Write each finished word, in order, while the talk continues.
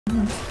Oh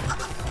my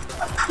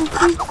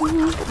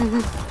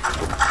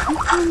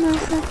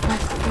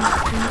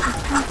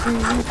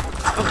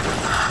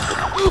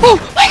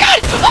god!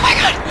 Oh my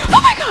god!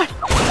 Oh my god!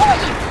 Oh my god!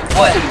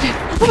 What?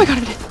 Oh my god,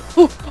 I'm dead!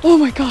 Oh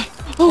my god!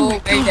 Oh my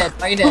god! Are you dead?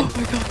 Are you dead? Oh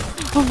my god!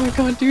 Oh my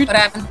god, dude! What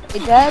happened?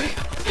 You dead?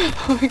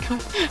 Oh my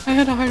god, I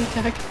had a heart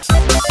attack.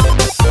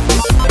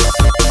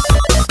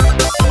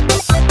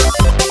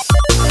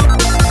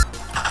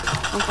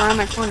 Look around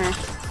that corner.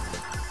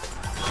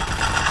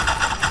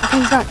 Okay,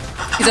 he's got.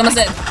 He's almost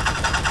dead.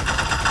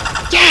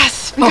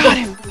 Yes! We got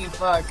him! Holy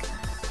fuck.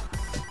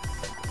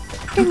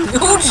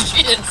 Oh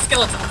shit,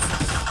 skeletons.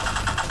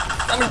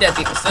 So many dead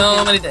people,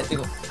 so many dead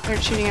people.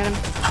 They're shooting at him.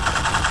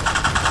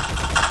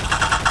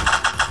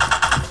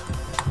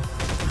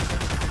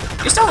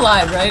 You're still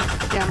alive, right?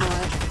 Yeah, I'm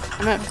alive.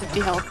 I'm at 50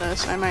 health though,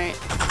 so I might.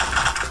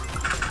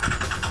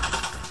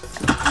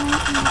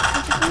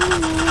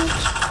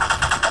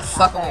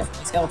 Fuck away from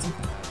the skeleton.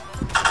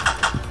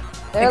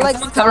 They're like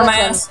someone cover my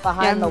skeletons ass?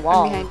 behind the I'm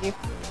wall. behind you.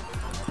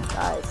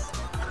 Guys.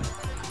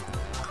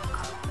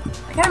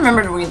 I can't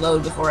remember to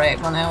reload before I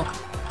run out.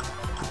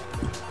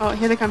 Oh,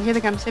 here they come,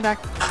 stay back.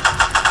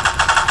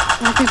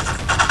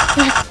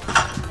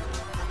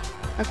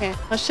 Okay,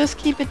 let's just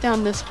keep it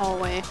down this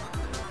hallway.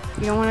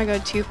 You don't want to go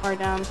too far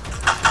down.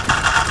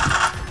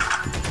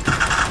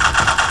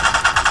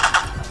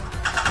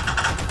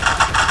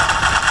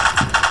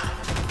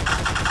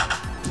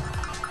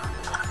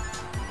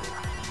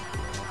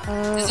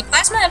 Does the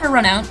plasma ever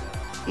run out?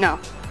 No.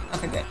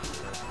 Okay, good.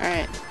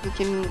 Alright, we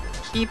can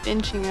keep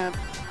inching up.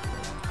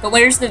 But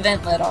where's the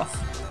vent let off?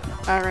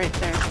 Right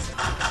there.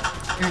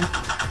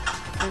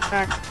 In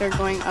fact, they're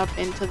going up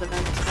into the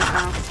vents right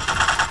now.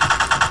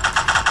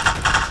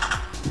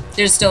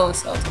 There's still a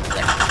skeleton over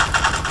there.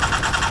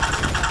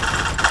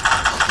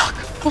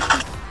 Oh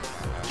fuck!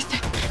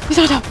 He's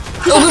not down!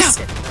 He's not down!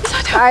 He's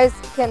not down! Guys,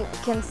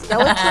 can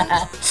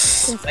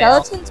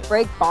skeletons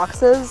break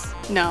boxes?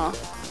 No.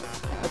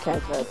 Okay,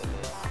 good.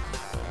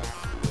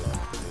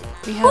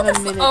 We have a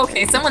minute.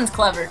 Okay, someone's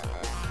clever.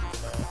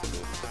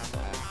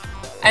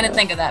 I didn't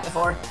think of that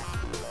before.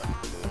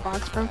 The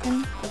box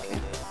broken? Okay.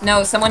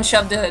 No, someone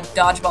shoved a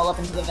dodgeball up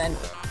into the vent.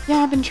 Yeah,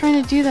 I've been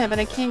trying to do that, but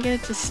I can't get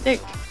it to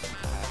stick.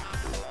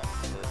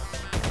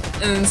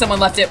 And then someone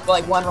left it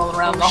like one roll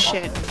around the Oh hall.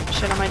 shit.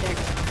 Shit on my dick.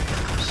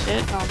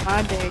 Shit on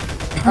my dick.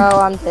 Oh,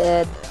 I'm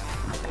dead.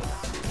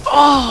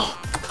 Oh!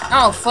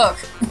 Oh, fuck.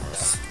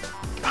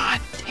 God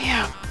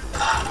damn.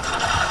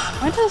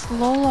 Why does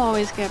Lola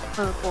always get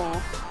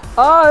purple?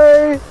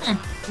 Hi!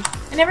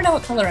 I never know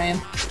what color I am.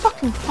 You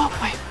fucking fuck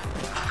my.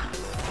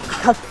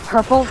 Because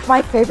purple's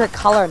my favorite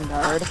color,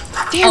 nerd.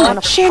 Damn wanna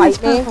it, Shannon's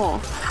fight me?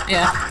 purple.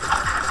 Yeah.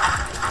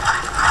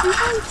 You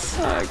guys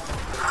suck.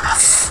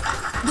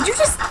 Did you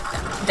just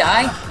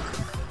die?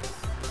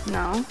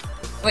 No.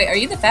 Wait, are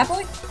you the fat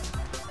boy?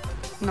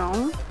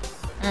 No.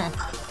 Oh.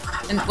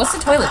 And what's the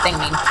toilet thing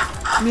mean?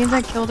 It means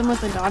I killed him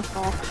with a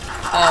dodgeball.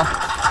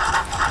 Oh.